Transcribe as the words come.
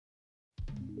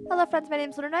Hello friends, my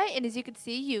name's Lunernight, and as you can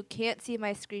see, you can't see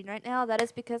my screen right now. That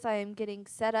is because I am getting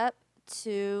set up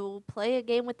to play a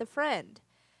game with a friend.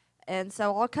 And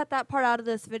so I'll cut that part out of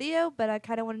this video, but I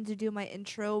kind of wanted to do my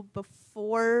intro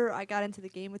before I got into the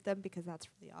game with them because that's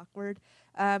really awkward.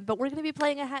 But we're going to be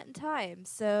playing A Hat in Time,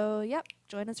 so yep,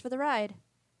 join us for the ride.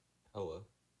 Hello.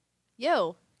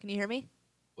 Yo, can you hear me?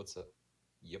 What's up?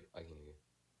 Yep, I can hear you.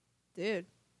 Dude,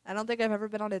 I don't think I've ever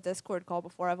been on a Discord call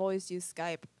before. I've always used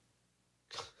Skype.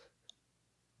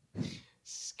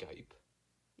 Skype?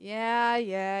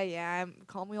 Yeah.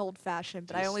 Call me old-fashioned,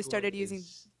 but I only started using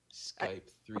Skype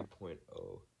 3.0.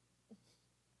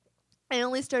 I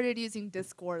only started using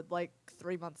Discord like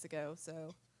 3 months ago, so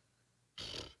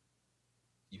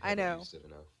You I haven't know. used it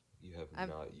enough. You have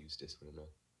not used Discord enough.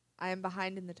 I am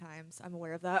behind in the times. I'm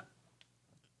aware of that.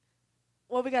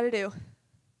 What we gotta do?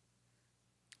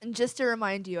 And just to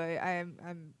remind you,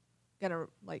 I'm gonna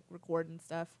like record and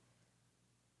stuff.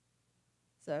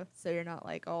 So you're not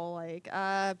like, oh, like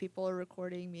people are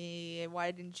recording me.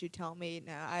 Why didn't you tell me?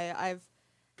 No,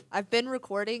 I've been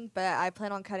recording, but I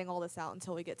plan on cutting all this out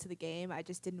until we get to the game. I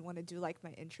just didn't want to do like my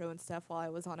intro and stuff while I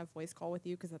was on a voice call with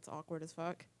you because that's awkward as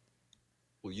fuck.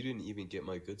 Well, you didn't even get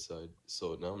my good side,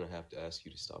 so now I'm gonna have to ask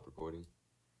you to stop recording.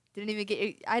 Didn't even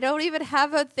get. I don't even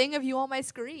have a thing of you on my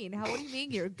screen. What do you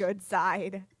mean your good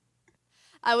side?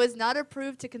 I was not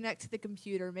approved to connect to the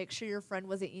computer. Make sure your friend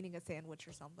wasn't eating a sandwich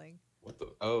or something. What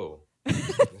the? Oh.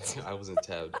 I wasn't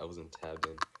tabbed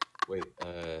in. Wait,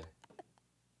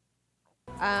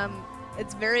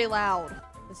 It's very loud.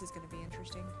 This is gonna be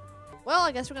interesting. Well,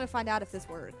 I guess we're gonna find out if this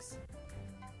works.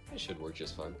 it should work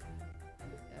just fine.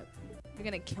 Yep. You're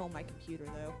gonna kill my computer,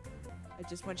 though. I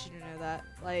just want you to know that.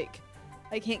 Like,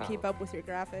 I can't keep up with your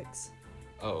graphics.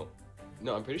 Oh.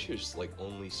 No, I'm pretty sure it's like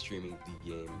only streaming the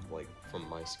game, like, from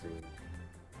my screen.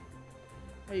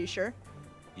 Are you sure?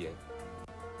 Yeah.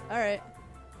 Alright.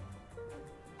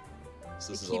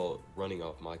 So this is all running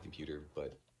off my computer,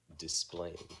 but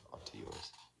displaying onto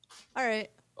yours.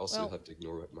 Alright. Also, well, you'll have to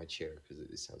ignore my chair, because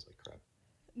it sounds like crap.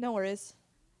 No worries.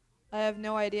 I have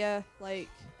no idea, like,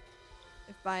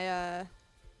 if my,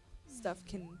 stuff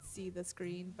can see the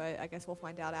screen, but I guess we'll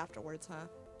find out afterwards, huh?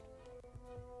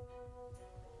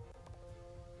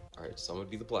 Alright, so I'm gonna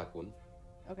be the black one.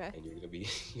 Okay. And you're gonna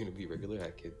be regular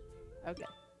hat kid. Okay.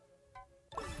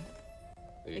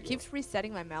 It keeps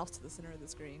resetting my mouse to the center of the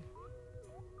screen.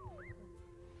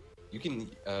 You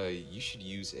can, you should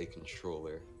use a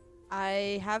controller.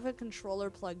 I have a controller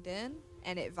plugged in,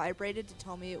 and it vibrated to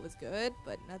tell me it was good,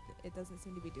 but it doesn't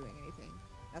seem to be doing anything.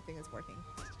 Nothing is working.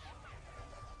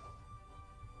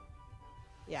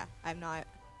 Yeah, I'm not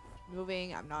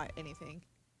moving, I'm not anything.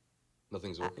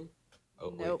 Nothing's working?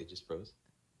 Oh, nope. Wait, it just froze?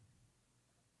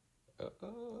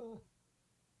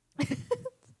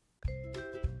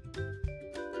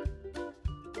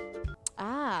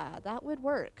 Ah, that would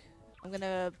work. I'm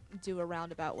gonna do a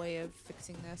roundabout way of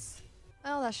fixing this.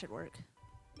 Oh, that should work.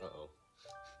 Uh-oh.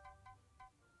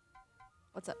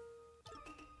 What's up?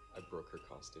 I broke her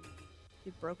costume.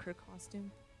 You broke her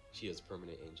costume? She has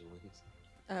permanent angel wings.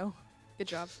 Oh, good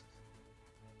job.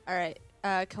 Alright,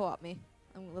 co-op me.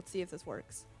 Let's see if this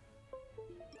works.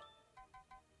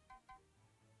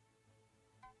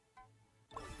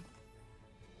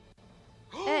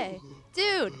 Hey,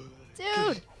 dude!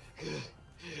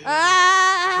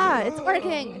 Ah, it's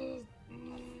working!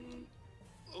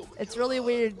 It's really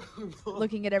weird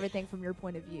looking at everything from your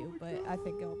point of view, but I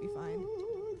think it'll be fine.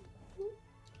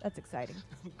 That's exciting.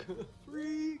 I'm gonna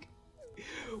freak!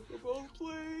 We're both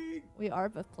playing! We are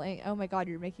both playing. Oh my god,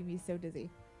 you're making me so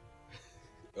dizzy.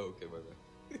 Oh, okay, my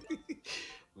bad.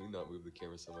 Let me not move the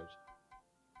camera so much.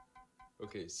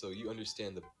 Okay, so you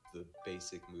understand the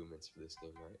basic movements for this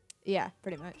game, right? Yeah,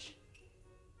 pretty much.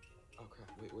 Oh crap,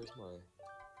 wait, where's my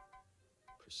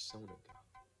persona go?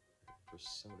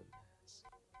 Persona mask.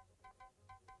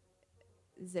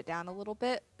 Is it down a little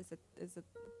bit? Is it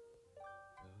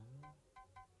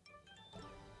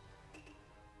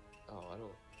Oh, I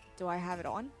don't... Do I have it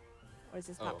on? Or is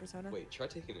this not persona? Wait, try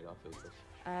taking it off really quick.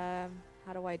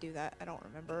 How do I do that? I don't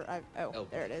remember. Oh,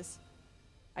 there it is.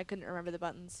 I couldn't remember the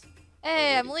buttons. Oh,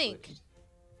 Hey, I'm Link.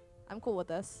 I'm cool with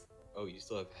this. Oh, you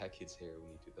still have Hat Kid's hair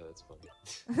when you do that. That's funny.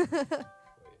 Wait.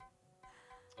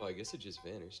 Oh, I guess it just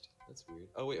vanished. That's weird.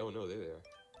 Oh, wait. Oh, no. There they are.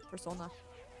 Persona.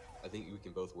 I think we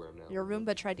can both wear them now. Your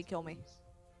Roomba tried to kill me.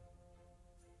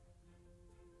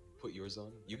 Put yours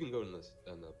on. You can go in the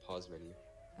pause menu.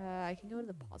 I can go to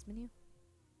the pause menu?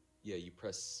 Yeah, you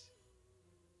press...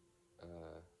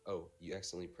 oh, you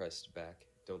accidentally pressed back.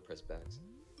 Don't press back.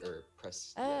 Or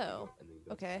press... Oh, and then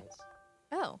go okay. to stats.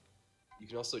 Oh. You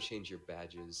can also change your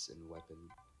badges and weapon.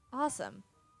 Awesome.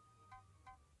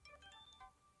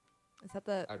 Is that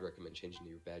the... I'd recommend changing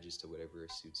your badges to whatever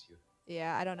suits you.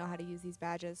 Yeah, I don't know how to use these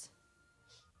badges.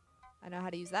 I know how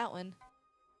to use that one.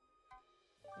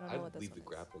 I don't know what I'd this leave one the is.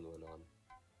 grappling one on.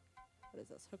 What is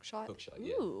this? Hook shot? Hook shot,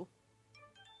 yeah. Ooh.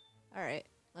 Alright.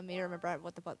 Let me remember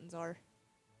what the buttons are.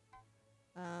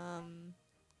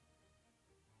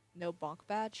 No bonk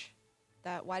badge.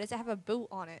 Why does it have a boot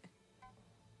on it?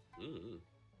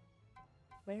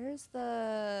 Where's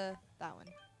that one?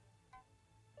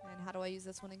 And how do I use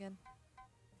this one again?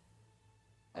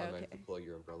 Automatically Okay. pull out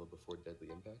your umbrella before deadly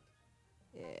impact.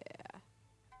 Yeah.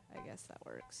 I guess that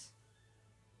works.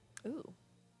 Ooh.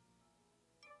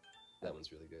 That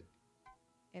one's really good.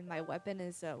 And my weapon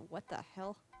is what the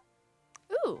hell?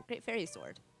 Ooh, great fairy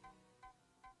sword.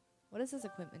 What does this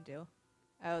equipment do?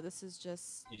 Oh, this is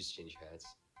just... You just change your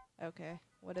hats. Okay.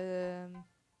 What,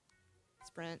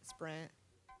 sprint.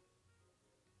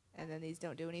 And then these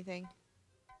don't do anything?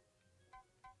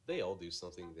 They all do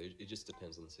something. It just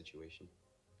depends on the situation.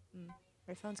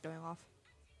 My phone's going off.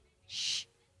 Shh.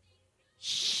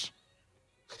 Shh.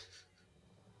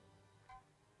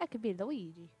 That could be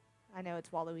Luigi. I know, it's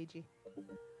Waluigi.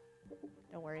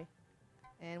 Don't worry.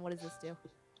 And what does this do?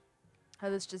 Oh,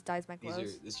 this just dyes my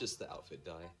clothes? It's just the outfit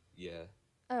dye. Yeah.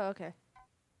 Oh, okay.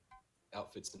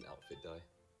 Outfit's an outfit dye.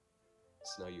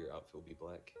 So now your outfit will be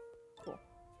black. Cool.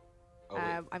 Oh,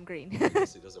 wait. I'm green. I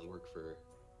guess it doesn't work for...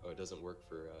 Oh, it doesn't work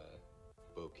for,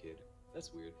 Bo Kid.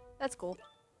 That's weird. That's cool.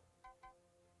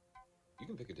 You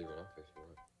can pick a different outfit if you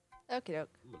want. Okie doke.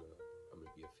 I'm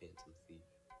gonna be a phantom thief.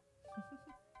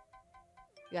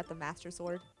 You got the master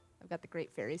sword. I've got the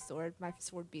great fairy sword. My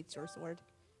sword beats your sword.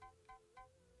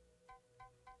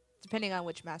 Depending on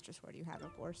which master sword you have,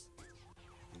 of course.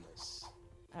 Nice.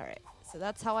 Alright, so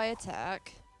that's how I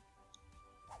attack.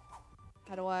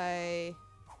 How do I...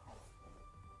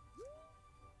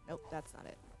 Nope, that's not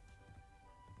it.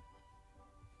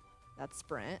 That's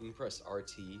sprint. You can press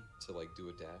RT to, like, do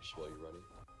a dash while you're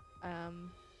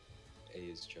running. A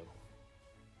is jump.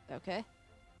 Okay.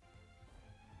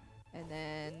 And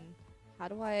then... How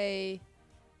do I...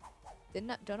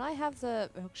 Don't I have the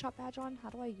hookshot badge on? How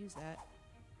do I use that?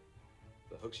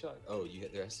 The hook shot? Oh,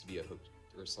 there has to be a hook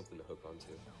or something to hook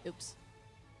onto. Oops.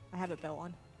 I have a bell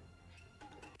on.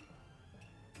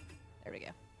 There we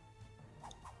go.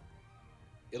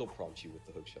 It'll prompt you with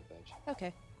the hook shot badge.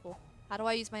 Okay, cool. How do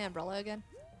I use my umbrella again?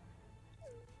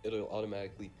 It'll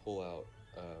automatically pull out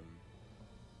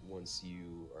once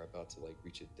you are about to like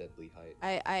reach a deadly height.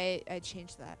 I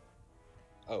changed that.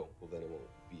 Oh, well then it won't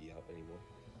be out anymore.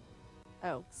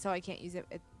 Oh, so I can't use it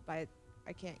I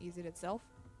can't use it itself?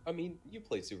 I mean, you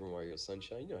played Super Mario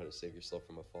Sunshine. You know how to save yourself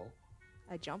from a fall.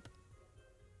 I jump?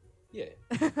 Yeah.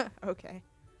 Okay.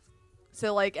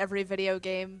 So like every video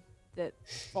game that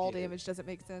fall Yeah. damage doesn't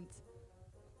make sense?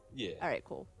 Yeah. Alright,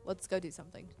 cool. Let's go do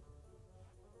something.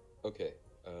 Okay.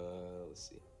 Let's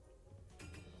see.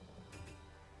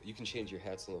 You can change your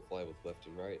hats on the fly with left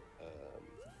and right.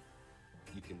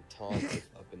 You can taunt with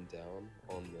up and down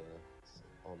on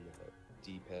the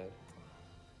D-pad.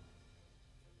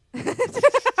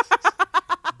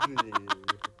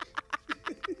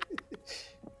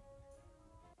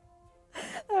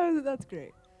 Oh, that's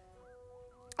great.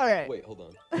 Alright. Wait, hold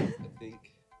on. I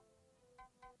think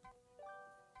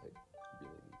I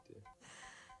really need to.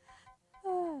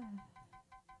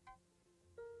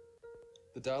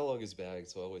 The dialogue is bad,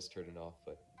 so I always turn it off,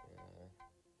 but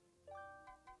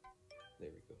there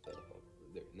we go. That'll help.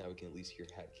 There, now we can at least hear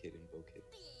Hat Kid and Bo Kid.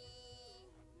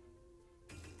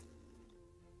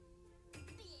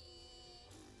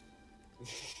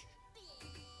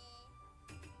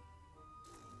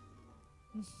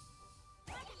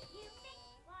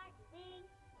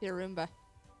 Your Roomba.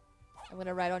 I'm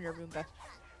gonna ride on your Roomba.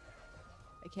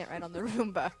 I can't ride on the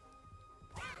Roomba.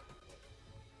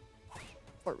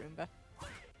 Poor Roomba.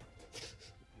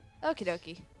 Okie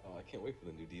dokie. Oh, I can't wait for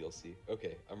the new DLC.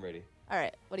 Okay, I'm ready.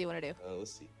 Alright, what do you want to do?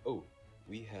 Let's see. Oh,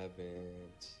 we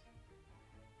haven't...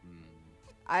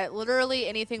 I literally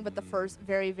anything but the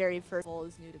very, very first level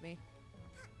is new to me.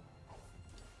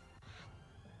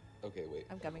 Okay, wait.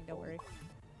 I'm coming, don't worry.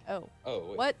 Oh. Oh,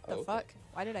 wait. What the okay. fuck?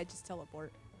 Why did I just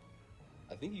teleport?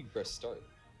 I think you press start.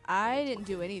 I didn't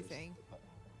do anything.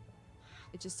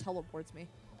 It just teleports me.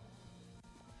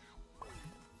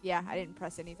 Yeah, I didn't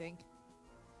press anything.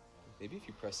 Maybe if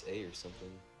you press A or something.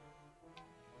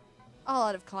 All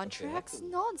out of contracts?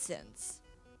 Nonsense.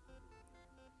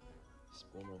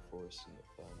 Explore more forest and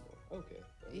find more. Okay.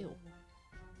 Ew.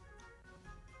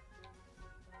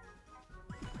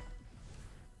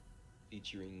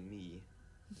 Featuring me.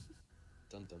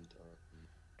 Dun dun dun.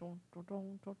 Dun, dun,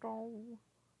 dun, dun, dun.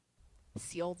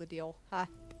 Seal the deal. Ha.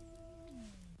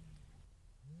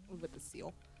 with the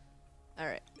seal. All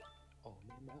right. Oh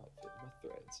man, my outfit, my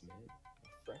threads, man, my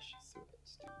fresh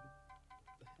threads, dude.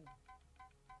 What the hell?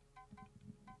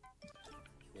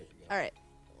 There we go. All right.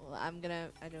 Well,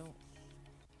 I don't.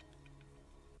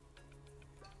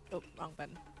 Oh, wrong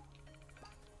button.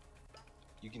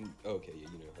 You can. Okay, yeah,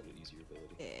 you know how to use your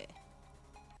ability. Yeah.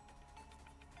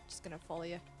 Just gonna follow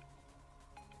you.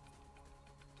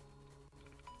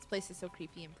 This place is so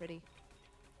creepy and pretty.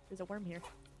 There's a worm here.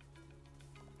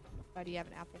 Why do you have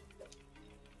an apple?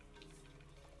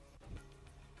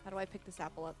 How do I pick this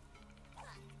apple up?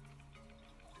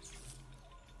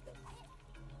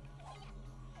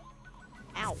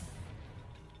 Ow.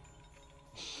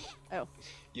 Oh.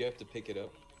 You have to pick it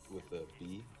up with a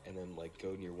B and then like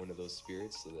go near one of those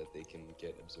spirits so that they can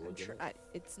get absorbed in it.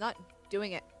 It's not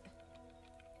doing it.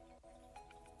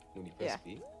 When you press Yeah.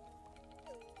 B?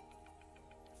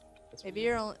 That's Maybe weird.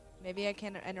 you're only, maybe I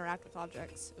can't interact with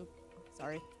objects. Oop,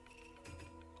 sorry.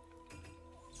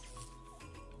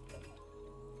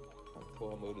 How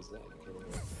co-op mode is that? You can't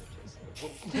interact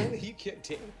with objects. You can't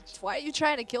damage. Why are you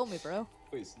trying to kill me, bro?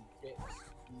 Wait, so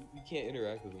you can't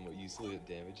interact with them, but you still get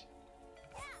damage?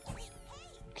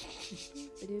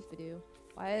 Badoo, badoo.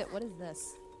 Why? What is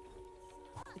this?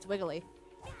 It's wiggly.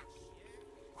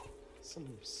 Some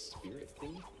spirit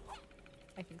thing?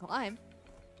 I can climb.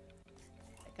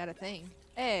 I got a thing.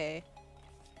 Hey.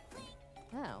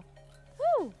 Oh.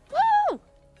 Woo! Woo!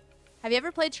 Have you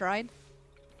ever played Shrine?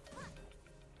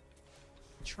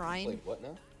 Shrine? Wait, what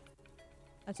now?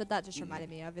 That's what that just reminded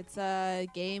me of. It's a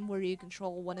game where you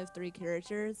control one of 3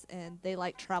 characters, and they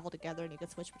like travel together, and you can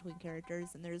switch between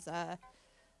characters. And there's a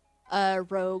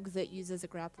rogue that uses a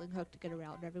grappling hook to get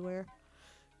around everywhere.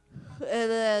 And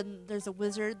then there's a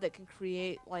wizard that can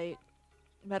create like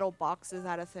metal boxes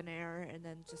out of thin air, and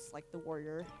then just like the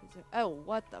warrior. Oh,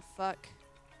 what the fuck?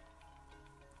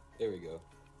 There we go.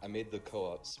 I made the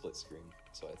co-op split screen,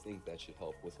 so I think that should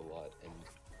help with a lot, and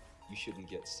you shouldn't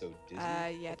get so dizzy.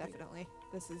 Yeah, definitely.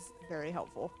 This is very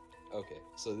helpful. Okay,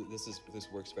 so this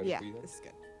works better Yeah, for you then? this is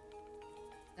good.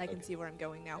 I can Okay. see where I'm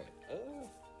going now. Alright,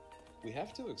 we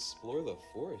have to explore the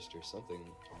forest or something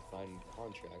and find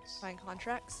contracts. Find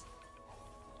contracts.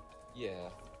 Yeah,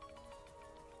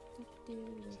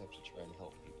 just have to try and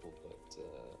help people, but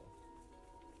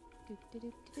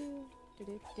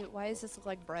Why does this look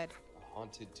like bread? a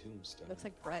haunted tombstone. Looks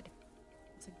like bread.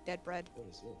 Looks like dead bread. What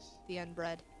is this? The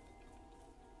unbread.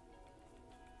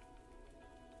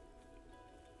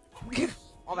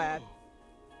 All bad. You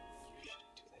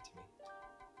shouldn't do that to me.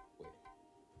 Wait.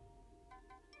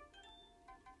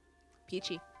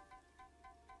 Peachy.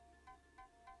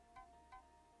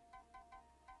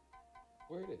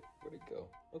 Where'd it go?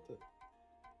 What the?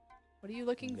 What are you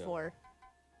looking No. for?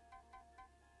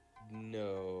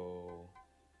 No.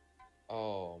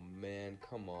 Oh man,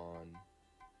 come on.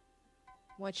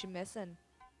 What you missing?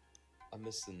 I'm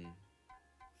missing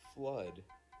Flood.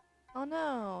 Oh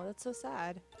no, that's so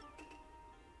sad.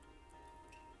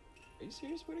 Are you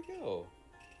serious? Where'd it go?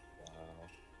 Wow.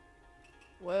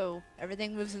 Whoa,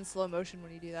 everything moves in slow motion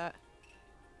when you do that.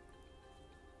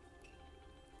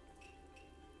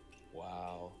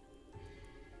 Wow.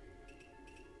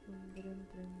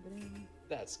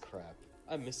 That's crap.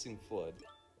 I'm missing Flood.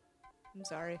 I'm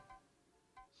sorry.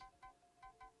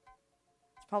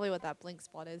 It's probably what that blink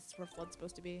spot is, where Flood's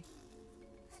supposed to be.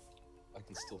 I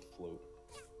can still float.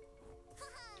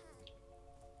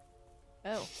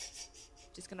 Oh.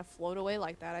 Just gonna float away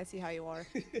like that. I see how you are.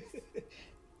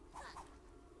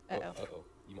 Uh-oh. Uh-oh.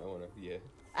 You might wanna, yeah.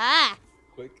 Ah!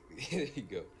 Quick. There you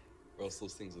go. Or else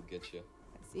those things will get you.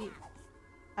 I see.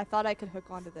 I thought I could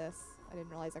hook onto this. I didn't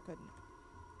realize I couldn't.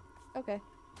 Okay.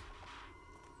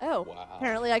 Oh. Wow.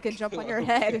 Apparently I can jump on your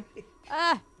head.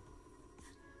 Ah!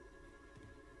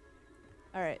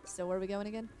 Alright, so where are we going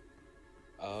again?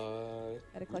 Gotta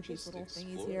we're collect these just little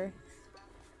thingies exploring. here.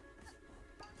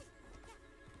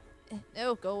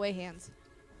 No, go away, hands.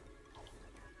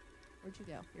 Where'd you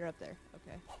go? You're up there.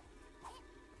 Okay.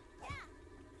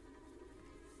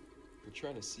 We're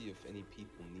trying to see if any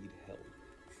people need help.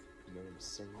 You know what I'm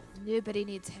saying? Nobody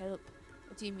needs help.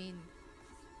 What do you mean?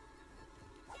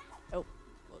 Oh,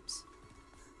 whoops.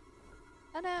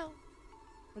 Oh no.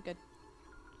 We're good.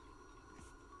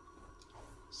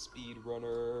 Speed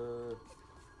runner.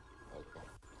 Okay.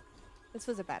 This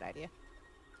was a bad idea.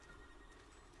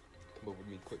 Come over to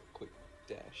me, quick,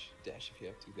 dash if you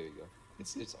have to. There you go.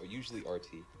 It's usually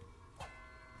RT.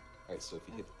 Alright, so if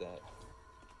you hit that,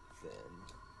 then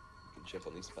you can jump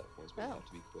on these platforms, but you Oh. have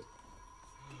to be quick.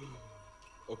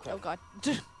 Oh crap! Oh god.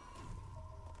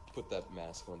 Put that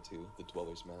mask on too, the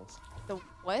Dweller's mask. The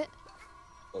what?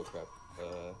 Oh crap!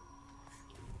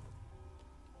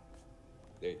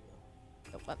 There you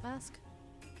go. The what mask?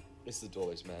 It's the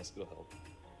Dweller's mask. It'll help.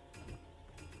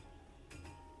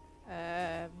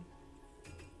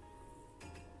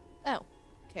 Oh.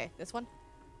 Okay, this one?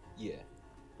 Yeah.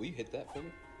 Will you hit that for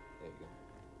me? There you go.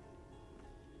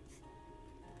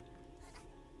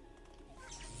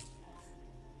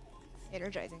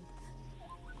 Energizing.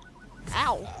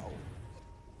 Ow! Ow.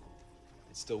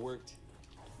 It still worked.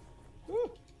 Woo.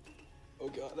 Oh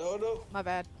god, oh no! My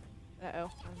bad. Uh-oh,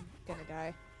 I'm gonna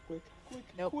die. Quick, quick,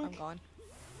 Nope, quick. I'm gone.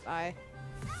 Bye.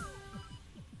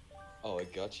 Oh, I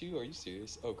got you? Are you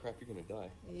serious? Oh crap, you're gonna die.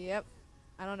 Yep.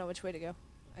 I don't know which way to go.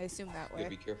 I assume that Yeah, way.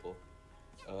 be careful.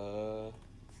 Uh-oh.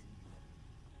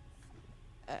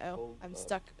 Hold I'm up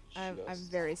stuck. I'm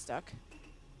just- very stuck.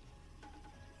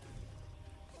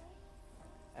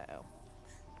 Uh-oh.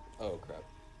 Oh crap.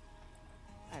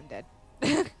 I'm dead.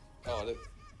 Oh, that.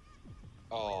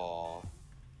 Oh.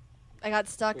 I got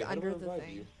stuck Wait, how do I under the revive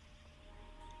thing. you?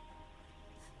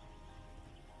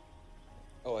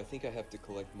 Oh, I think I have to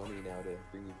collect money now to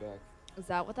bring you back. Is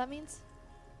that what that means?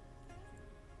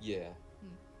 Yeah.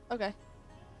 Okay.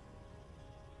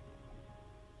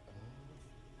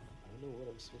 I don't know what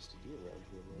I'm supposed to do around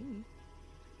here, man.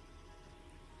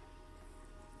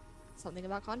 Something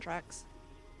about contracts.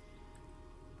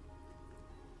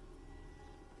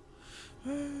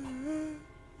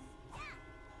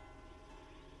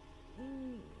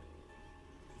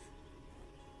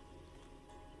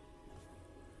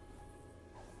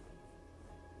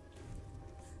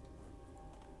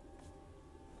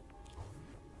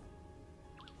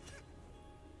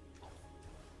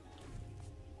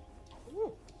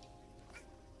 Woo.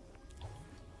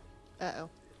 Uh-oh.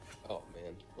 Oh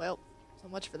man. Well, so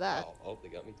much for that. Oh, they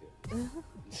got me too.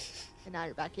 And now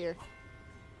you're back here.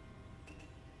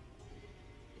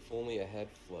 If only I had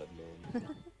flood, man.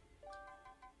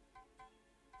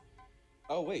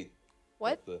 Oh wait.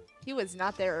 What? The? He was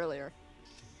not there earlier.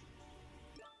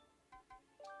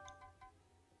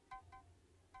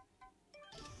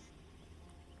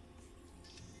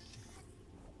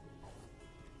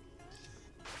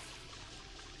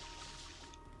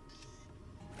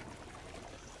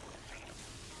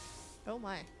 Oh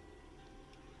my.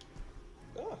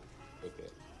 Ah. Okay.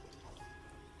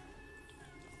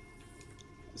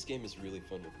 This game is really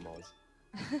fun with mods.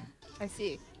 I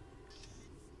see.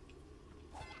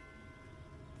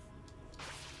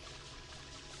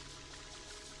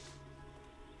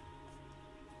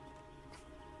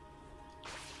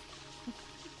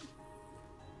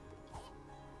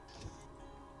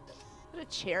 Is it a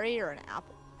cherry or an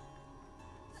apple?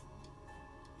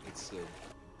 It's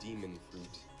a demon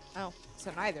fruit. Oh,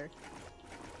 so neither.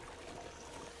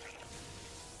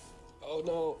 Oh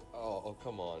no! Oh,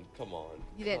 come on, come on.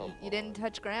 You didn't. come You didn't on.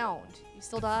 touch ground. You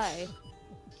still die.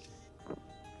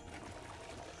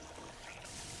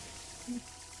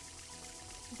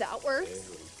 That There works.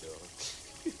 we go.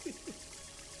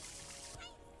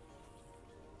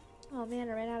 Oh man,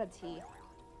 I ran out of tea.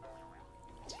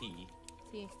 Tea?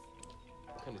 Tea.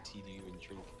 What kind of tea do you even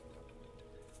drink?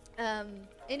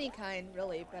 Any kind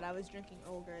really, but I was drinking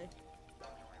Earl Grey.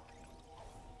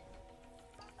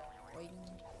 Boing,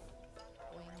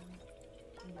 boing,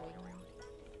 boing.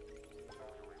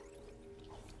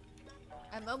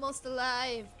 I'm almost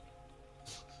alive.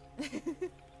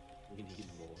 We need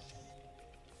more.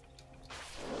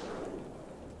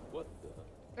 What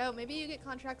the? Oh, maybe you get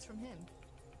contracts from him.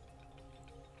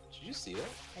 Did you see that?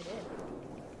 I did.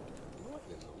 What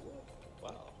in the world?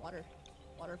 Wow. Water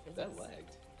physics. That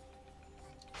lagged.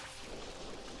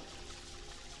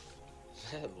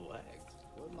 That lagged.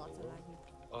 What in the Lots of world? lagging.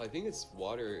 Oh, I think it's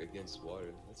water against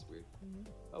water. That's weird.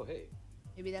 Oh, hey.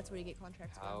 Maybe that's where you get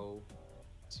contracts from. How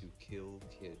to kill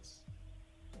kids.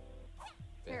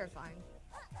 Bad. Terrifying.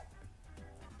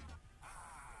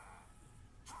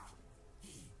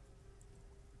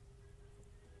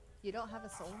 You don't have a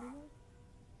soul anymore?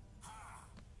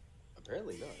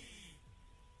 Apparently not.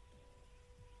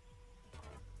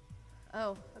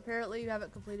 Oh, apparently you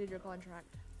haven't completed your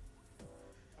contract.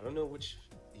 I don't know which.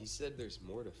 He said there's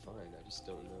more to find. I just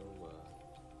don't know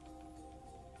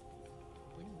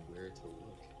where to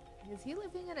look. Is he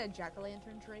living in a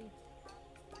jack-o'-lantern tree?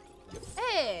 Yep.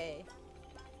 Hey!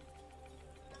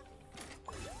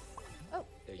 Oh,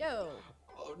 There you yo!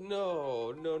 Oh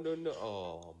no, no, no, no.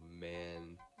 Oh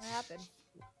man. What happened?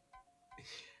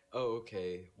 Oh,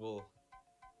 okay. Well,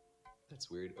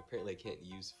 that's weird. Apparently I can't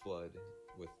use Flood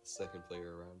with the second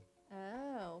player around.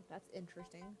 Oh, that's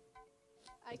interesting.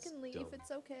 I That's can leave, dumb. it's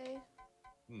okay.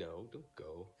 No, don't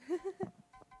go.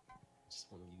 Just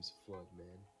want to use Flood,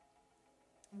 man.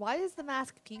 Why is the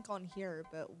mask pink on here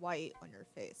but white on your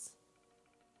face?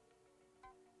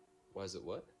 Why is it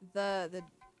what? The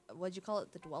what'd you call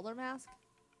it? The dweller mask?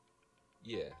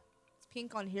 Yeah. It's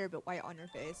pink on here, but white on your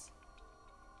face.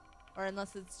 Or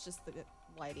unless it's just the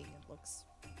lighting, it looks.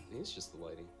 I think it's just the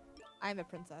lighting. I'm a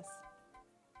princess.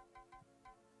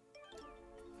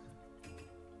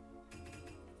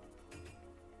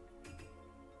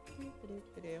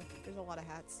 There's a lot of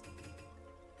hats.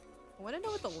 I want to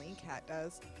know what the Link hat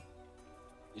does.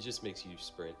 It just makes you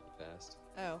sprint fast.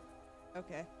 Oh,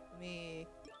 okay. Let me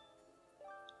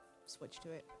switch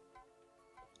to it.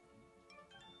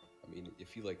 I mean,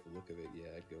 if you like the look of it, yeah,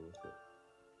 I'd go with it.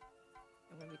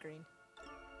 I'm gonna be green.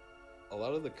 A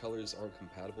lot of the colors aren't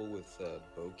compatible with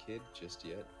Bow Kid just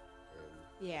yet.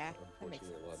 Yeah, that makes Unfortunately,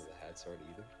 sense. a lot of the hats aren't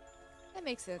either. That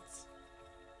makes sense.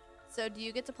 So, do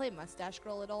you get to play Mustache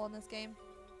Girl at all in this game?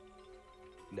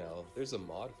 No, there's a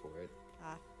mod for it.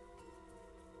 Ah.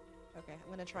 Okay, I'm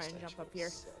gonna try and Mustache jump up Girl here.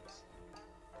 sucks.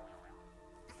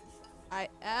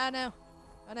 No.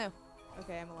 Oh no.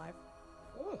 Okay, I'm alive.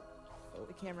 Oh. Oh.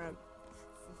 The camera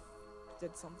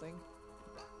did something.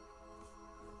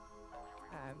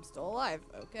 I'm still alive.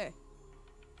 Okay.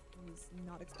 It was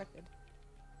not expected.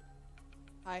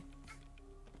 Hi.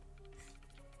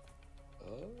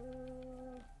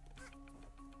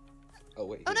 Oh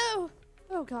wait. Oh here. no!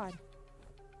 Oh god.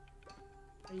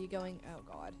 Are you going? Oh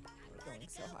god. We're going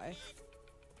so high.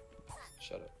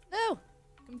 Shut up. No!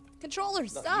 Controller,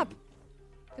 Not stop! you.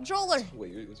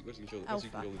 Wait, Wait, what's your controller? Oh, What's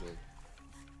your fuck. controller doing?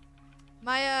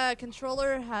 My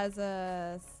controller has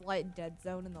a slight dead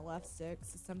zone in the left stick,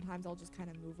 so sometimes I'll just kind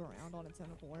of move around on its own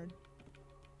accord.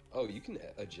 Oh, you can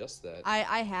adjust that.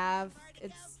 I have.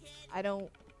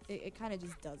 It kind of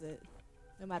just does it,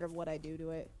 no matter what I do to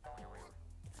it.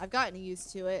 I've gotten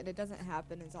used to it, and it doesn't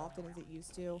happen as often as it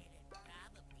used to.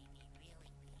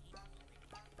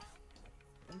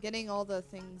 I'm getting all the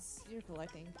things you're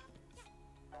collecting.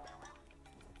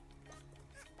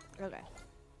 Okay.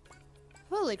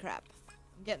 Holy crap.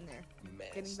 I'm getting there.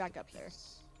 Getting back up there.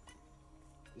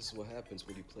 This is what happens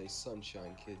when you play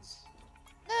Sunshine, kids.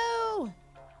 No!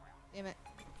 Damn it.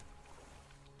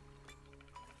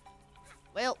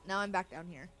 Well, now I'm back down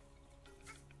here.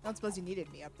 Don't suppose you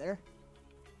needed me up there.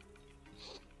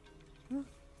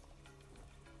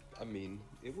 I mean,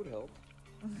 it would help.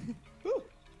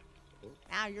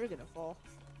 Now you're gonna fall.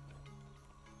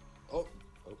 Oh,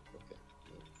 okay.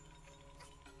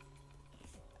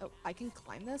 Oh, I can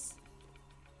climb this?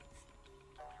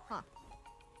 Huh.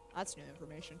 That's new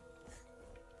information.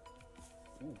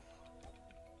 Ooh.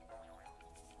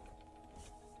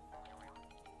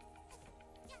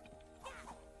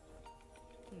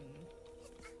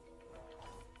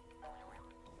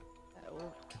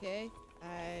 Okay.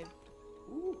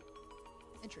 Ooh.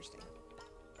 Interesting.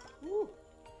 Ooh.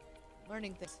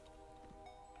 Learning things.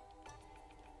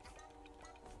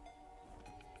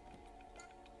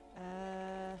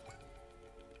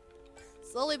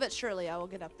 Slowly but surely I will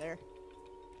get up there.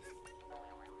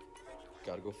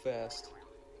 Gotta go fast.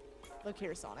 Look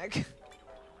here, Sonic.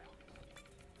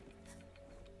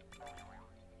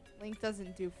 Link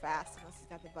doesn't do fast unless he's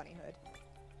got the bunny hood.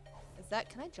 Is that,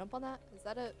 can I jump on that? Is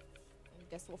that a, I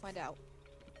guess we'll find out.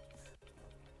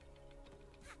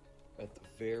 At the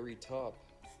very top.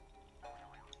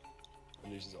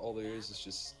 And there's just, all there is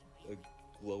just a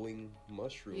glowing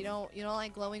mushroom. You don't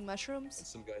like glowing mushrooms? And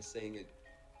some guy saying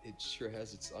it sure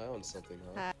has its eye on something,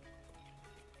 huh?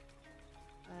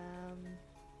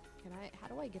 How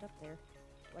do I get up there?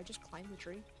 Do I just climb the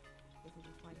tree? If we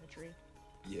just climb the tree.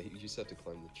 Yeah, you just have to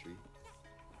climb the tree.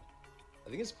 I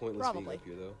think it's pointless Probably. being up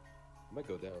here, though. I might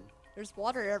go down. There's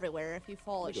water everywhere. If you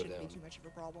fall, it Go shouldn't be down. too much of a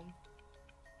problem.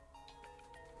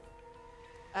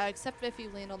 Except if you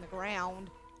land on the ground.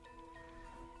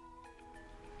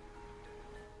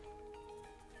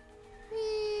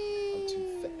 I'm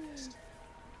too fast.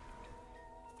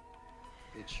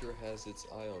 It sure has its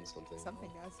eye on something. Something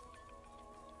does.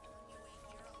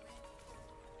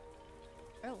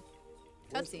 Oh.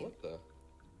 Cutscene. What the?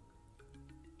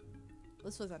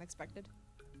 This was unexpected.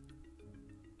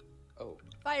 Oh.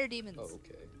 Fire demons. Oh,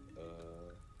 okay.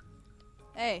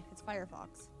 Hey, it's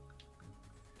Firefox.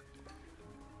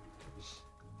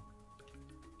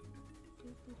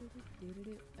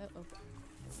 Oh.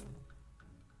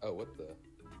 Oh, what the?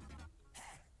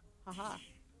 Haha.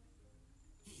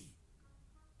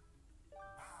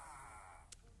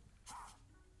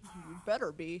 You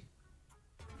better be.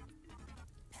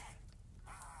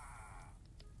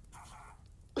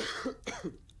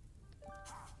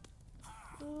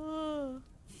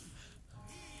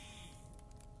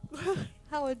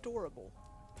 How adorable.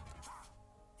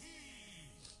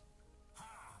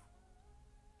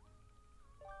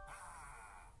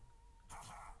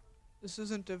 This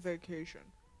isn't a vacation.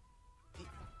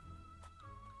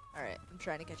 Alright, I'm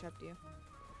trying to catch up to you.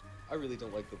 I really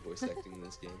don't like the voice acting in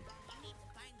this game.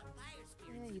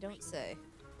 Yeah, you don't say.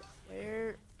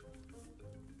 Where?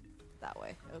 That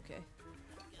way. Okay.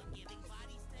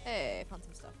 Hey, I found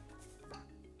some stuff.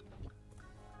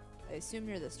 I assume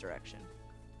you're this direction.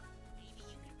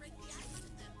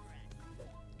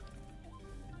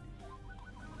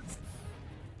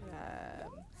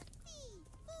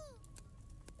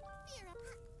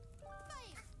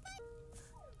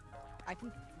 I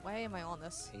can. Why am I on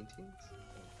this? Paintings?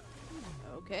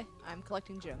 Okay, I'm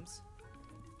collecting gems.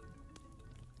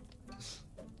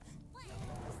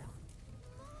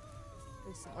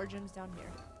 There's some more gems down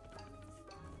here.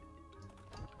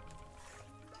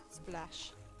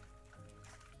 Splash.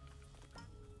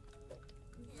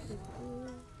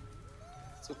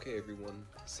 It's okay, everyone.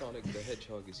 Sonic the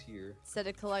Hedgehog is here. Instead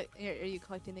of are you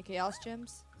collecting the chaos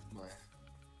gems? My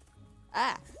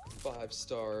Ah!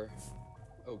 5-star.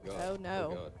 Oh god. Oh no.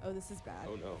 Oh god. Oh, this is bad.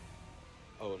 Oh no.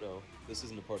 Oh no. This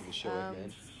isn't a part of the show,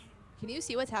 man. Can you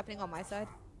see what's happening on my side?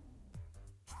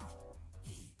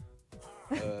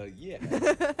 Yeah.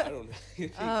 I don't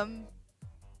know.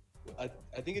 I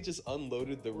think it just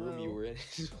unloaded the room you Whoa. were in.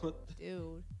 What the?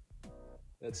 Dude.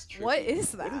 That's tricky. What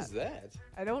is that? What is that?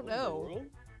 I don't What in the know. world?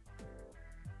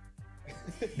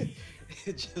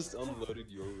 It just unloaded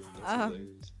your room. That's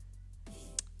hilarious.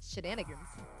 Shenanigans.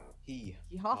 He.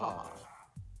 Yeehaw.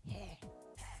 Yeah.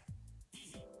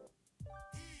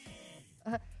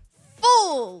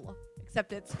 Full!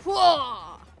 Except it's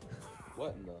whoa!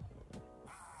 What in the?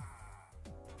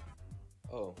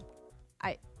 Oh.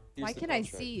 Here's Why the can I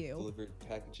contract. see you? Delivered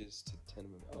packages to 10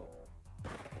 of them. Oh.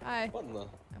 Hi. What in the?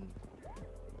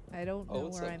 I don't know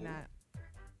what's where up, I'm dude? at.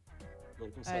 You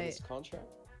want to come sign this contract?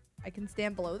 I can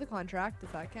stand below the contract. Does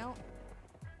that count?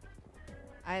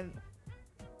 I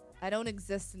don't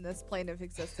exist in this plane of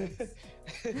existence.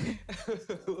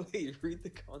 Wait, read the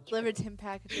contract. Deliver 10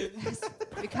 packages.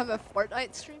 Become a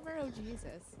Fortnite streamer? Oh,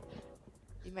 Jesus.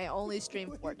 You may only stream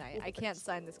Wait, Fortnite. I can't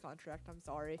sign this contract. I'm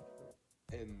sorry.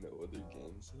 And no other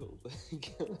games.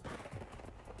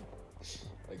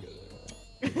 I got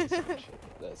it.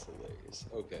 That's hilarious.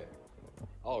 Okay.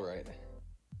 Alright.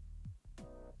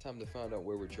 Time to find out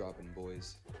where we're dropping,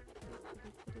 boys.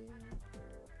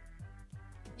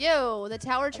 Yo, the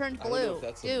tower turned I don't know blue. if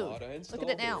that's a Dude, mod I look at it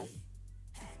installed now. or-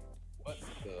 What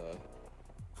the?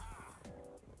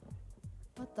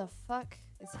 What the fuck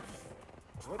is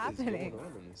What happening? is going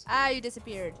on in this Ah, game? you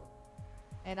disappeared.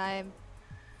 And I'm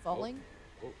falling.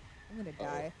 Oh. I'm gonna Uh-oh.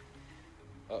 die.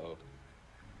 Uh-oh.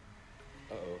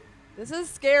 Uh-oh. This is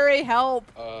scary. Help.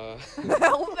 Uh.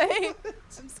 Help me.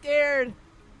 I'm scared.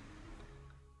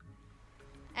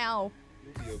 Ow.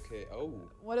 You'll be okay. Oh.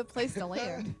 What a place to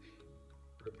land.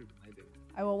 Perfect landing.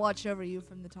 I will watch over you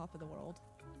from the top of the world.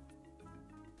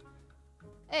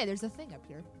 Hey, there's a thing up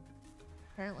here.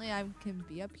 Apparently I can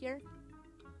be up here.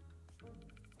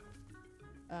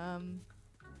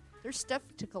 There's stuff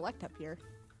to collect up here.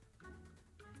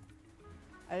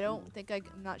 I don't think I'm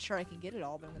not sure I can get it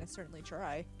all, but I'm gonna certainly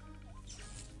try.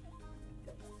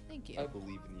 Thank you. I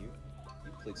believe in you.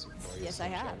 You played Super Mario Yes, I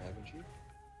Sunshine, have. haven't you?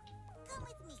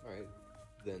 Alright.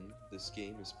 Then this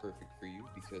game is perfect for you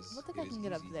because I don't think it I is can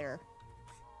get up easy. there.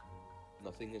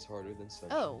 Nothing is harder than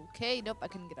Sunshine. Oh, okay. Nope, I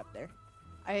couldn't get up there.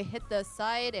 I hit the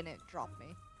side and it dropped me.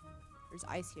 There's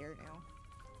ice here now.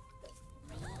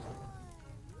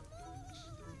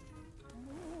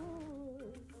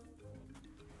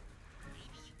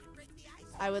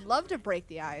 I would love to break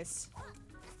the ice.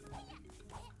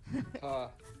 Ha.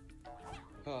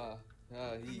 Ha.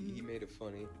 He made it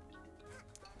funny.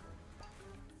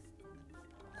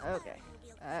 Okay.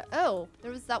 Oh,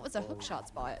 that was a hookshot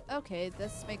spot. Okay,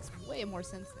 this makes way more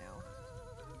sense now.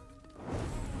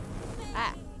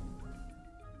 Ah.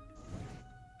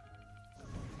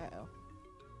 Uh-oh.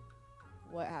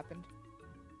 What happened?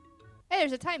 Hey,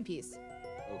 there's a timepiece.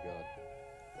 Oh god.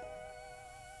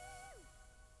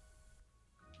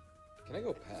 Can I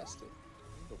go past it?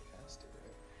 I can go past it,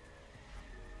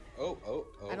 right? Oh.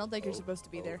 I don't think you're oh, supposed to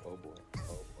be there. Oh boy.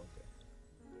 Oh, okay.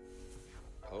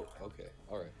 Oh, okay.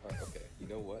 Alright, okay. You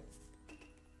know what?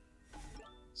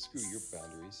 Screw your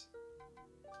boundaries.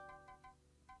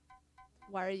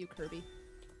 Why are you Kirby?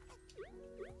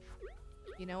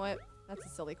 You know what? That's a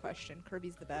silly question.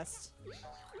 Kirby's the best.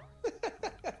 Can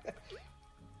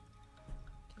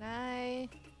I?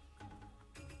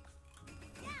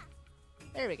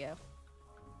 There we go.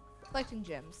 Collecting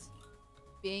gems.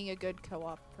 Being a good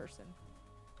co-op person.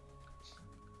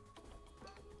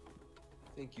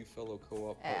 Thank you, fellow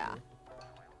co-op Yeah. partner.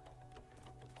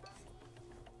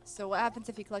 So what happens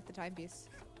if you collect the timepiece?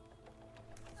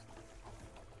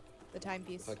 The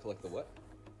timepiece. If I collect the what?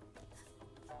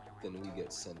 Then we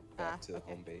get sent back to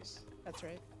okay. home base. That's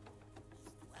right.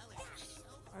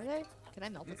 Are they? Can I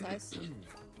melt this ice?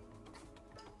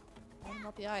 I want to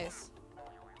melt the ice.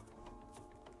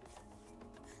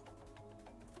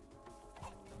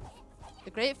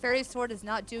 The Great Fairy Sword is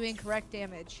not doing correct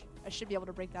damage. I should be able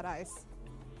to break that ice.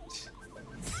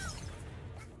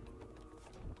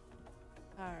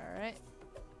 Alright.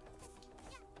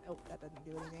 Oh, that doesn't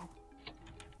do anything.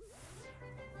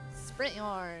 Sprint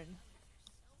yarn.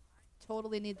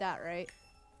 Totally need that, right?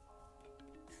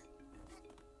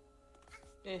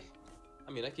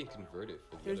 I mean, I can convert it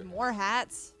for the There's other more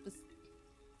hats? Just,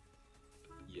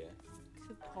 Yeah.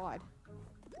 good God.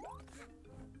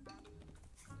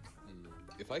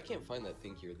 If I can't find that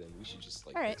thing here, then we should just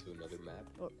like Alright. go to another map.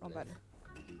 Oh, wrong and button.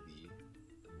 do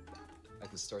I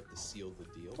can start the seal the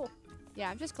deal. Cool. Yeah,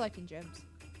 I'm just collecting gems.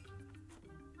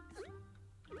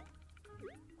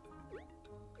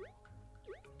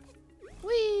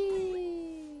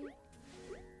 Whee!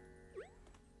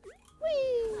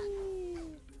 Whee!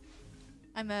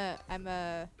 I'm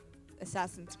a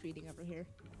Assassin's Creeding over here.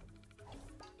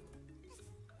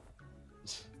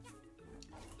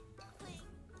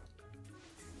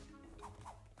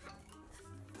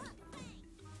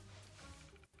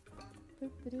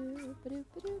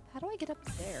 How do I get up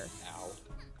there? Ow.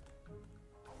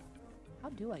 How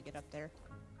do I get up there?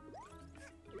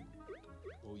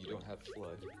 Well, you don't have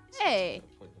flood. So Hey! it's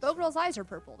kinda pointless. Bowgirl's eyes are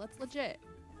purple. That's legit.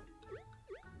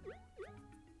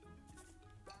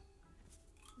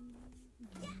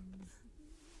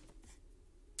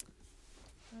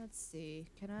 Let's see.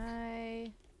 Can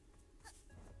I...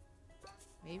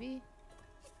 Maybe?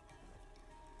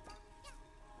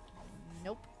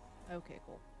 Nope. Okay,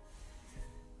 cool.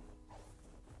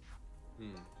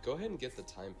 Go ahead and get the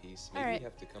timepiece. Maybe Alright. we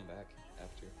have to come back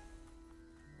after.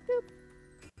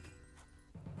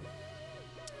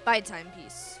 Bye,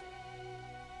 timepiece.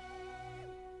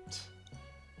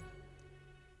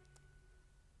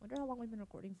 Wonder how long we've been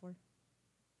recording for.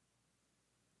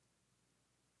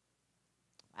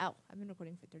 Wow, I've been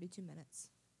recording for 32 minutes.